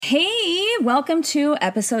Hey, welcome to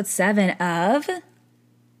episode 7 of...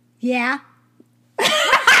 Yeah.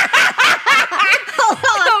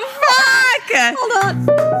 Hold on.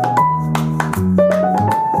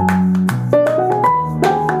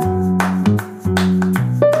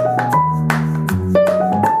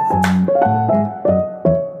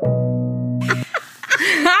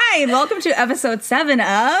 Hi, welcome to episode 7 of...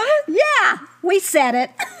 Yeah, we said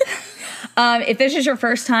it. If this is your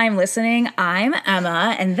first time listening, I'm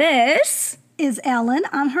Emma, and this... is Ellen.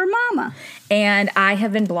 I'm her mama. And I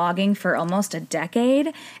have been blogging for almost a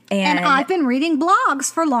decade. And I've been reading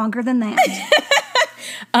blogs for longer than that.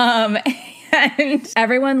 And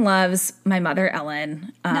everyone loves my mother,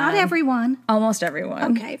 Ellen. Not everyone. Almost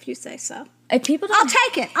everyone. Okay, if you say so. If people don't,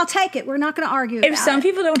 I'll take it. We're not going to argue about it. if some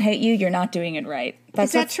people don't hate you, you're not doing it right.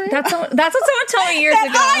 Is that true? That's what someone told me years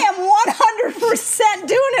ago. I am 100%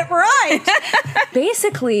 doing it right.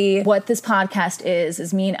 Basically, what this podcast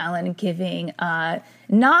is me and Ellen giving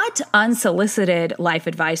not unsolicited life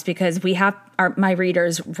advice, because we have my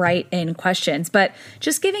readers write in questions, but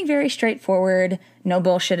just giving very straightforward, no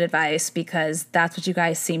bullshit advice, because that's what you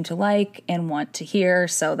guys seem to like and want to hear.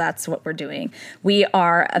 So that's what we're doing. We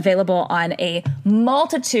are available on a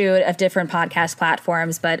multitude of different podcast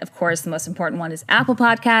platforms, but of course, the most important one is Apple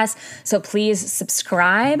Podcasts. So please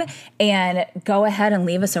subscribe and go ahead and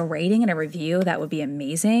leave us a rating and a review. That would be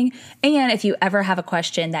amazing. And if you ever have a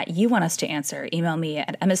question that you want us to answer, email me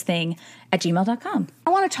at emmasthing@gmail.com. I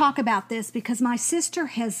want to talk about this because my sister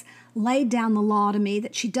has laid down the law to me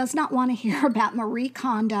that she does not want to hear about Marie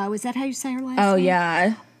Kondo. Is that how you say her last name? Oh,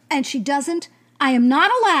 yeah. And she doesn't. I am not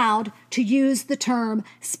allowed to use the term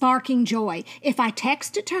sparking joy. If I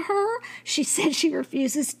text it to her, she said she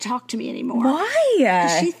refuses to talk to me anymore.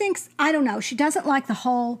 Why? She thinks, I don't know, she doesn't like the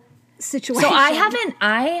whole situation. So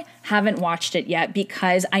I haven't watched it yet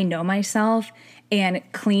because I know myself, and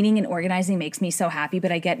cleaning and organizing makes me so happy,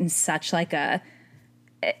 but I get in such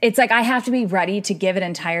it's like I have to be ready to give an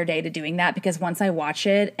entire day to doing that, because once I watch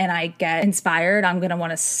it and I get inspired, I'm going to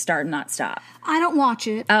want to start and not stop. I don't watch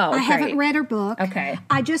it. Oh, I great. haven't read her book. Okay.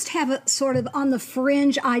 I just have a sort of on the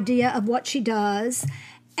fringe idea of what she does.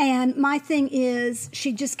 And my thing is,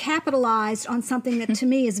 she just capitalized on something that to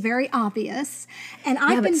me is very obvious. And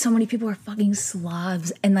But so many people are fucking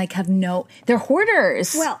slobs and they're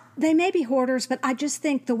hoarders. Well, they may be hoarders, but I just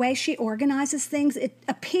think the way she organizes things, it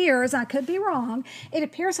appears, I could be wrong, it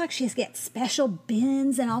appears like she's got special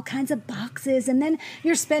bins and all kinds of boxes, and then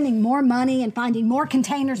you're spending more money and finding more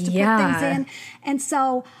containers to put things in. And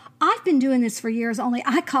so I've been doing this for years, only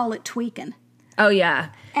I call it tweaking. Oh,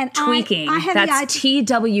 yeah. And tweaking. I had That's TWEAKING.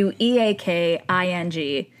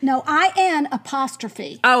 No, IN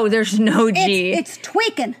apostrophe. Oh, there's no G. It's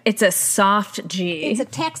tweaking. It's a soft G. It's a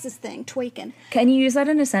Texas thing, tweaking. Can you use that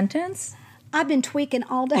in a sentence? I've been tweaking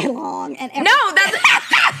all day long. And no, that's...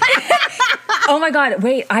 Oh, my God.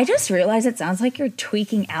 Wait, I just realized it sounds like you're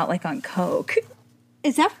tweaking out like on Coke.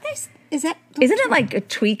 Is that what they... Isn't it like a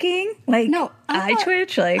tweaking? Like no, eye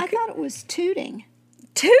twitch? Like I thought it was tooting.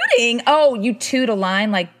 Tooting? Oh, you toot a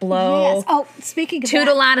line like blow. Yes. Oh, speaking of toot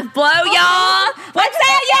that. a line of blow, y'all. What's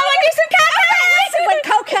that? Y'all want to do some cocaine? When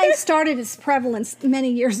cocaine started its prevalence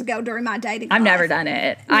many years ago during my dating life. I've never done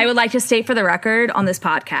it. I would like to state for the record on this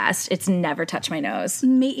podcast, it's never touched my nose.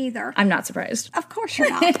 Me either. I'm not surprised. Of course you're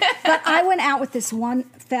not. But I went out with this one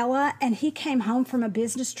fella, and he came home from a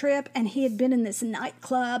business trip, and he had been in this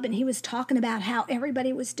nightclub, and he was talking about how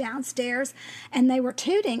everybody was downstairs, and they were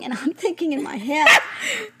tooting, and I'm thinking in my head,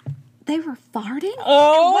 they were farting?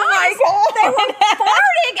 Oh, my God. They were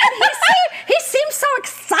farting, and he seemed so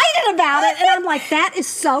excited about it, and I'm like, that is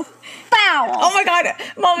so foul. Oh, my God.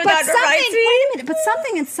 Mom and Dad reminds me. Wait a minute, but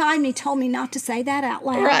something inside me told me not to say that out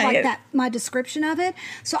loud, like that, my description of it.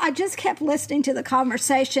 So I just kept listening to the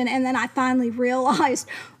conversation, and then I finally realized,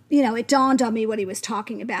 it dawned on me what he was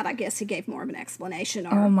talking about. I guess he gave more of an explanation.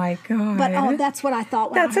 Oh, my God. But, that's what I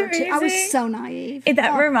thought when That's I heard amazing. I was so naive.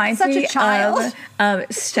 That reminds such me a child. of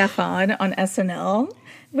Stefan on SNL.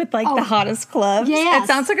 With the hottest clubs. Yes. It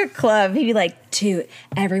sounds like a club. He'd be like, toot,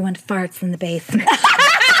 everyone farts in the basement.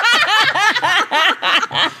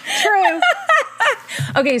 True.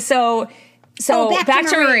 Okay, so back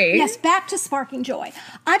to Marie. Yes, back to sparking joy.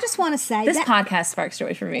 I just want to say this podcast sparks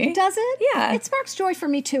joy for me. Does it? Yeah. It sparks joy for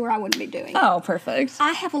me too, or I wouldn't be doing it. Oh, perfect.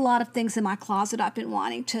 I have a lot of things in my closet I've been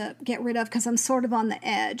wanting to get rid of because I'm sort of on the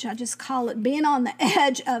edge. I just call it being on the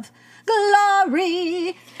edge of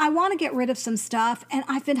glory. I want to get rid of some stuff, and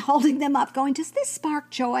I've been holding them up going, does this spark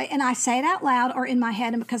joy? And I say it out loud or in my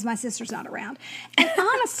head, and because my sister's not around. And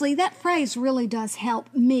honestly, that phrase really does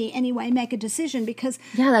help me anyway make a decision because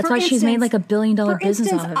that's why she's made like $1 billion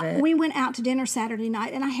business out of it. We went out to dinner Saturday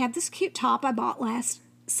night, and I had this cute top I bought last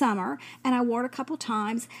summer, and I wore it a couple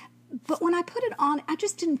times. But when I put it on, I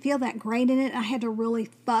just didn't feel that great in it. I had to really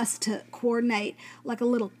fuss to coordinate like a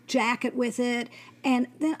little jacket with it. And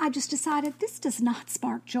then I just decided this does not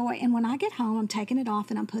spark joy. And when I get home, I'm taking it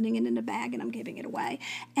off and I'm putting it in a bag and I'm giving it away.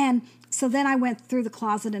 And so then I went through the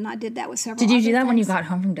closet and I did that with several Did you do that things. when you got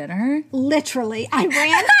home from dinner? Literally. I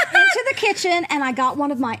ran into the kitchen and I got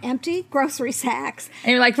one of my empty grocery sacks.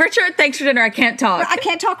 And you're like, Richard, thanks for dinner. I can't talk. I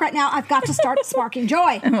can't talk right now. I've got to start sparking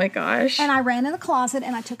joy. Oh my gosh. And I ran in the closet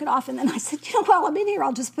and I took it off and then I said, while I'm in here,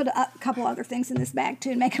 I'll just put a couple other things in this bag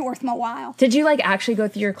too and make it worth my while. Did you like actually go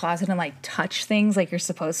through your closet and like touch things like you're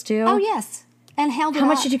supposed to? Oh, yes. And held it How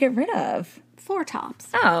much up. did you get rid of? 4 tops.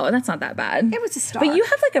 Oh, that's not that bad. It was a start. But you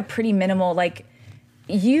have like a pretty minimal, like,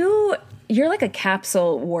 you're like a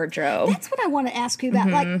capsule wardrobe. That's what I want to ask you about.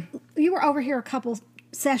 Like, you were over here a couple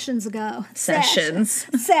sessions ago. Sessions.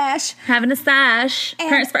 Sesh. Having a sash.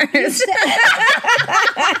 And First.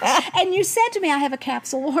 And you said to me, I have a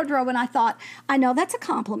capsule wardrobe. And I thought, I know that's a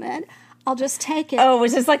compliment. I'll just take it. Oh,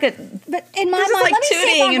 it's just like a... But in my This is mind, like let me see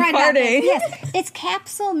if tuning I'm and right about this. farting. Yes, it's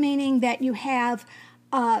capsule, meaning that you have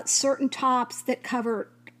certain tops that cover,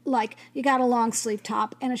 like you got a long sleeve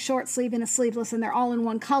top and a short sleeve and a sleeveless, and they're all in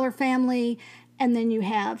one color family. And then you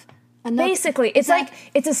have another. Basically,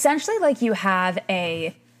 it's essentially like you have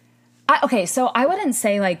a... okay, so I wouldn't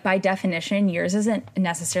say like by definition yours isn't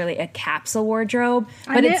necessarily a capsule wardrobe,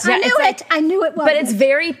 but I knew it was. But it's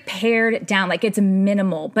very pared down, like it's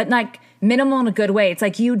minimal, but like minimal in a good way. It's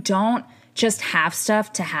like you don't just have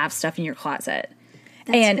stuff to have stuff in your closet.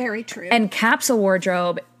 That's very true. And capsule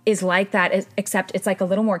wardrobe is like that, except it's like a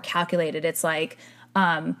little more calculated. It's like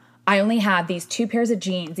I only have these 2 pairs of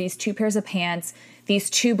jeans, these 2 pairs of pants, these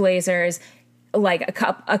 2 blazers, like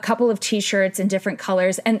a couple of t-shirts in different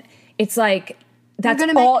colors, and it's like that's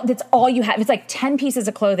all you have. It's like 10 pieces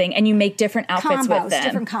of clothing and you make different outfits with them.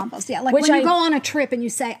 Different combos. Yeah. Like when you go on a trip and you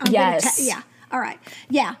say, yeah. All right.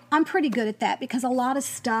 Yeah. I'm pretty good at that because a lot of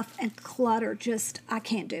stuff and clutter I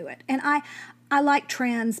can't do it. And I like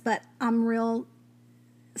trends, but I'm real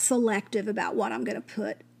selective about what I'm going to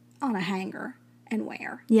put on a hanger and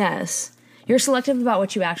wear. Yes. You're selective about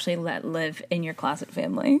what you actually let live in your closet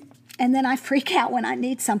family. And then I freak out when I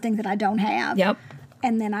need something that I don't have. Yep.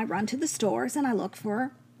 And then I run to the stores and I look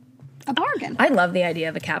for a bargain. I love the idea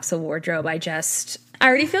of a capsule wardrobe. I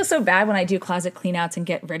already feel so bad when I do closet cleanouts and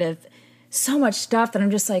get rid of so much stuff that I'm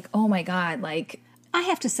just like, oh my God, like... I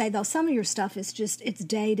have to say, though, some of your stuff is just, it's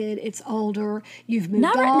dated, it's older, you've moved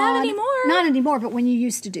on. Not anymore. Not anymore, but when you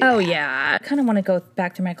used to do Oh, that. yeah. I kind of want to go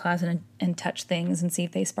back to my closet and touch things and see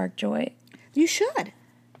if they spark joy. You should.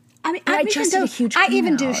 I mean, I just did a huge I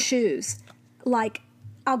even do clean-out. shoes. Like,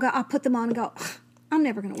 I'll put them on and go, I'm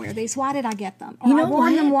never going to wear these. Why did I get them? Or You know I've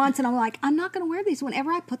worn what? them once and I'm like, I'm not going to wear these.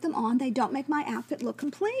 Whenever I put them on, they don't make my outfit look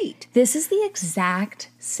complete. This is the exact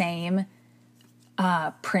same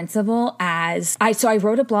principle as I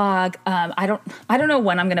wrote a blog. I don't know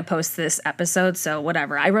when I'm going to post this episode, so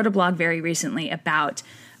whatever. I wrote a blog very recently about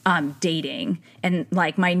dating and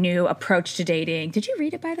like my new approach to dating. Did you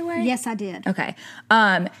read it, by the way? Yes, I did. Okay.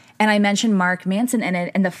 And I mentioned Mark Manson in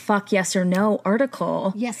it in the Fuck Yes or No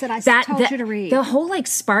article. Yes, that I told you to read. The whole like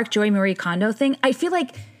Spark Joy Marie Kondo thing, I feel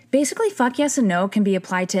like basically fuck yes and no can be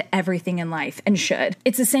applied to everything in life and should.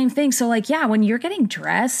 It's the same thing. So like, yeah, when you're getting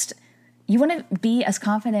dressed, you want to be as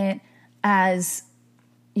confident as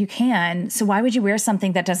you can. So why would you wear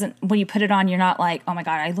something that doesn't, when you put it on, you're not like, oh my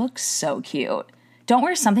God, I look so cute. Don't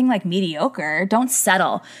wear something like mediocre. Don't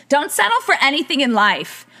settle. Don't settle for anything in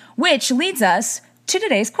life. Which leads us to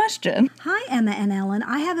today's question. Hi, Emma and Ellen.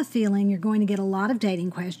 I have a feeling you're going to get a lot of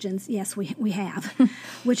dating questions. Yes, we have,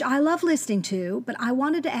 which I love listening to, but I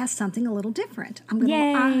wanted to ask something a little different.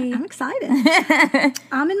 I'm excited.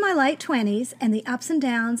 I'm in my late 20s, and the ups and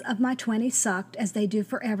downs of my 20s sucked, as they do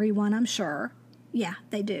for everyone, I'm sure. Yeah,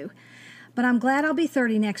 they do. But I'm glad I'll be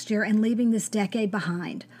 30 next year and leaving this decade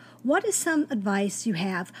behind. What is some advice you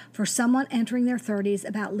have for someone entering their 30s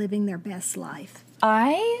about living their best life?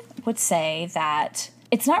 I would say that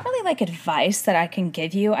it's not really like advice that I can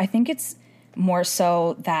give you. I think it's more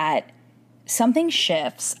so that something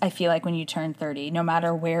shifts, I feel like, when you turn 30, no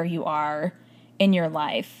matter where you are in your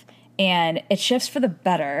life. And it shifts for the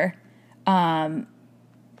better. And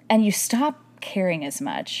you stop caring as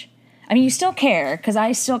much. I mean, you still care, because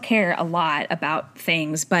I still care a lot about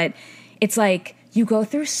things, but it's like you go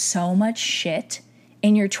through so much shit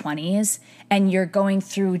in your 20s, and you're going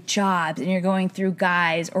through jobs, and you're going through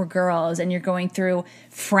guys or girls, and you're going through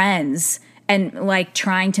friends, and like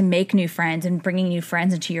trying to make new friends and bringing new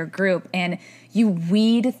friends into your group. And you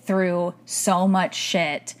weed through so much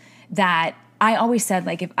shit that I always said,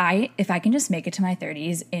 like, if I can just make it to my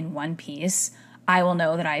 30s in one piece, I will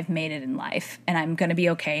know that I've made it in life, and I'm going to be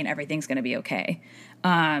okay, and everything's going to be okay.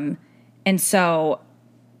 And so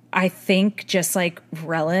I think just like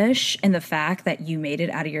relish in the fact that you made it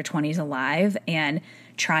out of your 20s alive, and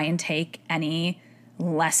try and take any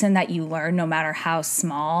lesson that you learn, no matter how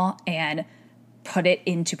small, and put it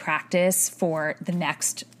into practice for the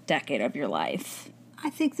next decade of your life. I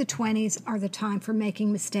think the 20s are the time for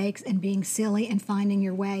making mistakes and being silly and finding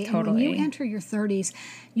your way. Totally. And when you enter your 30s,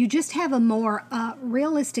 you just have a more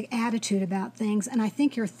realistic attitude about things. And I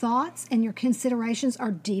think your thoughts and your considerations are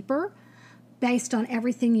deeper based on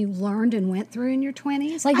everything you learned and went through in your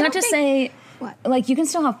 20s. Like, not to say, like, you can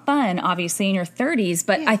still have fun, obviously, in your 30s,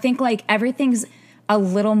 but I think, like, everything's a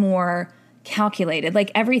little more calculated. Like,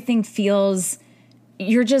 everything feels...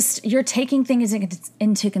 You're taking things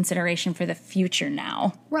into consideration for the future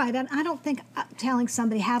now. Right, and I don't think telling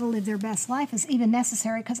somebody how to live their best life is even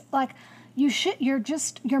necessary, because like your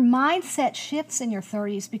mindset shifts in your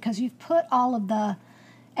 30s because you've put all of the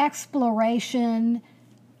exploration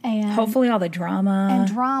and hopefully all the drama.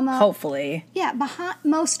 Hopefully. Yeah, behind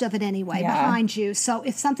most of it anyway, behind you. So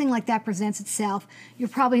if something like that presents itself, you're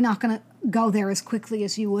probably not going to go there as quickly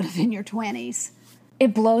as you would have in your 20s.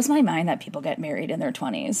 It blows my mind that people get married in their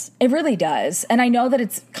 20s. It really does. And I know that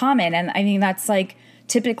it's common. And I mean, that's like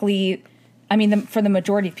typically, I mean, for the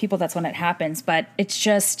majority of people, that's when it happens. But it's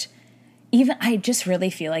just, I just really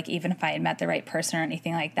feel like even if I had met the right person or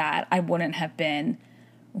anything like that, I wouldn't have been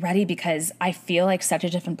ready, because I feel like such a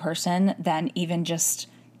different person than even just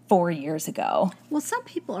 4 years ago. Well, some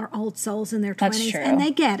people are old souls in their 20s. That's true. And they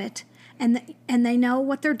get it. And they know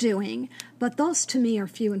what they're doing, but those to me are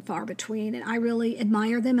few and far between, and I really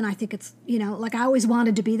admire them, and I think it's, like I always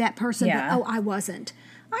wanted to be that person, but I wasn't.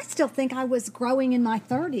 I still think I was growing in my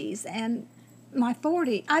 30s and my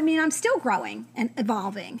 40s. I mean, I'm still growing and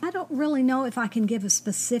evolving. I don't really know if I can give a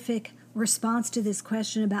specific response to this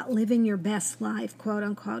question about living your best life, quote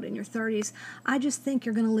unquote, in your 30s. I just think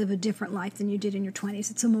you're going to live a different life than you did in your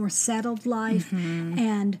 20s. It's a more settled life,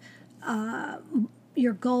 and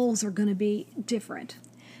your goals are going to be different.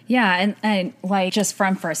 Yeah, and like just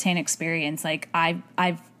from firsthand experience, like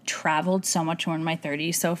I've traveled so much more in my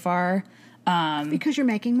 30s so far. Because you're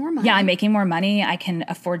making more money. Yeah, I'm making more money. I can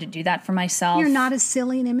afford to do that for myself. You're not as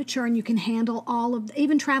silly and immature, and you can handle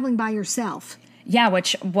even traveling by yourself. Yeah,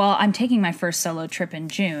 I'm taking my first solo trip in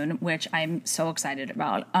June, which I'm so excited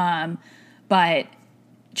about. But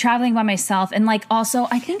traveling by myself, and like also,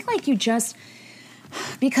 I think like you just...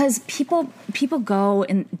 Because people go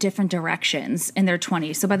in different directions in their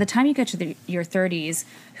 20s. So by the time you get to your 30s,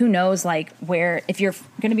 who knows, like, where, if you're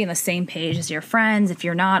going to be on the same page as your friends, if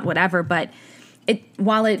you're not, whatever. But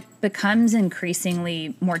while it becomes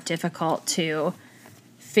increasingly more difficult to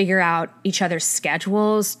figure out each other's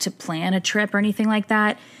schedules, to plan a trip or anything like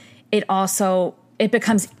that, it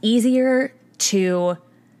becomes easier to...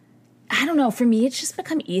 I don't know, for me, it's just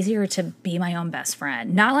become easier to be my own best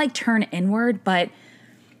friend. Not like turn inward, but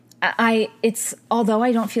although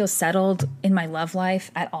I don't feel settled in my love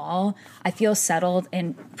life at all, I feel settled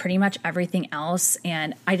in pretty much everything else.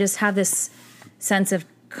 And I just have this sense of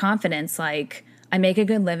confidence, like I make a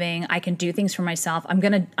good living, I can do things for myself. I'm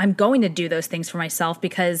going to do those things for myself,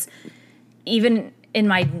 because even in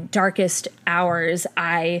my darkest hours,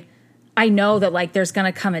 I know that like there's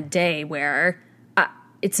going to come a day where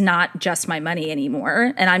it's not just my money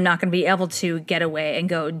anymore, and I'm not going to be able to get away and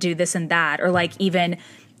go do this and that, or like even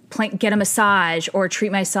get a massage or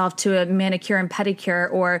treat myself to a manicure and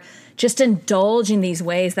pedicure, or just indulge in these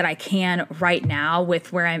ways that I can right now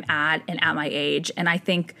with where I'm at and at my age. And I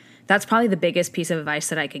think that's probably the biggest piece of advice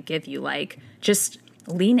that I could give you. Like, just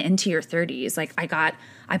lean into your 30s. Like I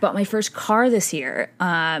bought my first car this year.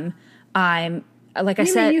 Like I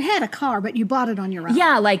said, you had a car, but you bought it on your own.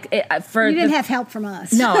 Yeah, like you didn't have help from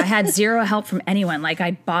us. No, I had zero help from anyone. Like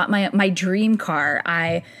I bought my dream car.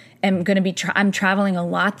 I am going to be. I'm traveling a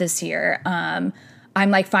lot this year. I'm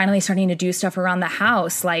like finally starting to do stuff around the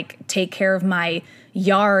house, like take care of my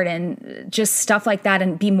yard and just stuff like that,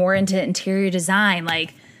 and be more into interior design.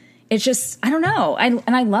 Like it's just, I don't know.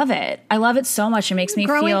 I love it. I love it so much. It makes me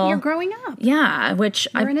feel... You're growing up. Yeah,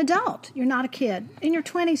 You're an adult. You're not a kid. In your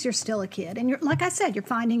 20s, you're still a kid. And like I said, you're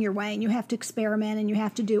finding your way, and you have to experiment, and you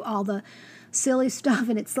have to do all the silly stuff,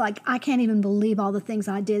 and it's like I can't even believe all the things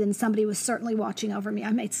I did, and somebody was certainly watching over me.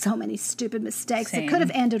 I made so many stupid mistakes. Same. It could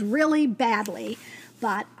have ended really badly,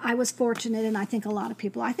 but I was fortunate, and I think a lot of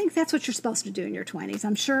people, I think that's what you're supposed to do in your 20s.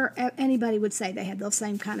 I'm sure anybody would say they had those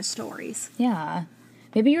same kind of stories. Yeah.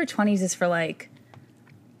 Maybe your 20s is for like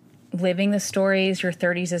living the stories, your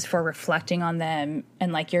 30s is for reflecting on them,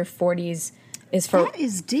 and like your 40s is for... That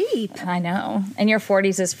is deep. I know. And your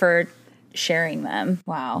 40s is for sharing them.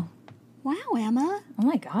 Wow. Wow, Emma. Oh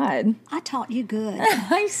my God. I taught you good.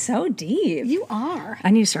 I'm so deep. You are.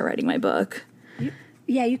 I need to start writing my book.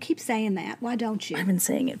 Yeah, you keep saying that. Why don't you? I've been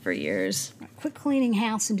saying it for years. Quit cleaning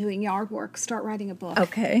house and doing yard work. Start writing a book.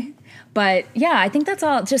 Okay. But yeah, I think that's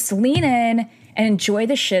all. Just lean in and enjoy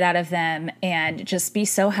the shit out of them and just be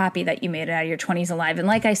so happy that you made it out of your 20s alive. And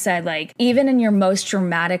like I said, like even in your most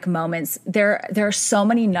dramatic moments, there are so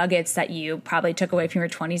many nuggets that you probably took away from your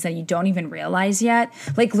 20s that you don't even realize yet.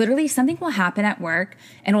 Like literally something will happen at work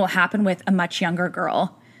and it will happen with a much younger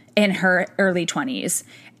girl in her early 20s.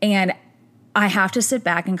 And I have to sit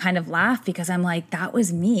back and kind of laugh because I'm like, that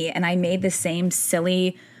was me. And I made the same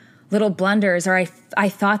silly little blunders, or I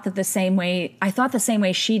thought the same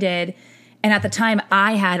way she did. And at the time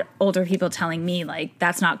I had older people telling me like,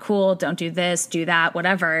 that's not cool. Don't do this, do that,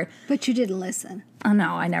 whatever. But you didn't listen. Oh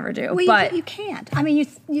no, I never do. Well, but you can't. I mean,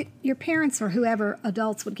 your parents or whoever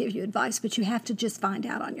adults would give you advice, but you have to just find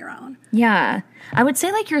out on your own. yeah, I would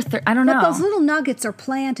say like I don't know. But those little nuggets are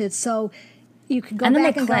planted so you can go And then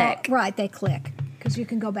back they and click. go, right, they click. Because you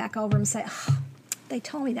can go back over and say, oh, they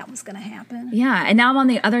told me that was going to happen. Yeah, and now I'm on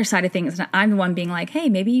the other side of things. And I'm the one being like, hey,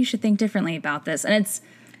 maybe you should think differently about this. And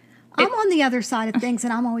I'm on the other side of things,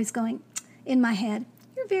 and I'm always going, in my head,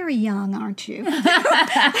 you're very young, aren't you?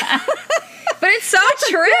 but it's so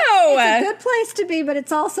true. It's a good place to be, but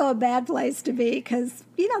it's also a bad place to be because,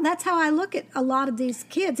 that's how I look at a lot of these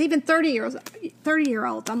kids, even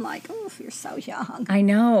 30-year-olds. I'm like, oh, you're so young. I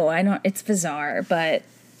know. It's bizarre, but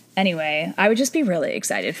anyway, I would just be really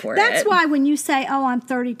excited for it. That's why when you say, oh, I'm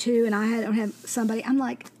 32 and I don't have somebody, I'm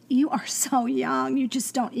like, you are so young. You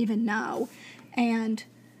just don't even know. And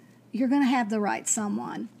you're going to have the right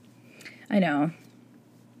someone. I know.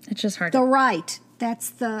 It's just hard. The right.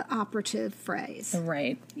 That's the operative phrase. The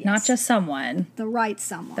right. Yes. Not just someone. The right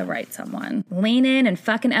someone. The right someone. Lean in and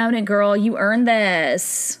fucking own it, girl. You earned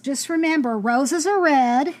this. Just remember, roses are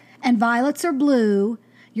red and violets are blue.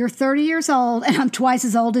 You're 30 years old and I'm twice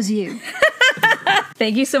as old as you.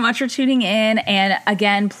 Thank you so much for tuning in. And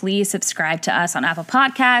again, please subscribe to us on Apple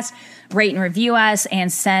Podcasts, rate and review us,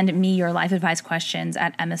 and send me your life advice questions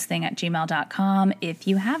at emmasthing@gmail.com if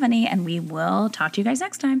you have any. And we will talk to you guys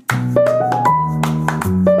next time.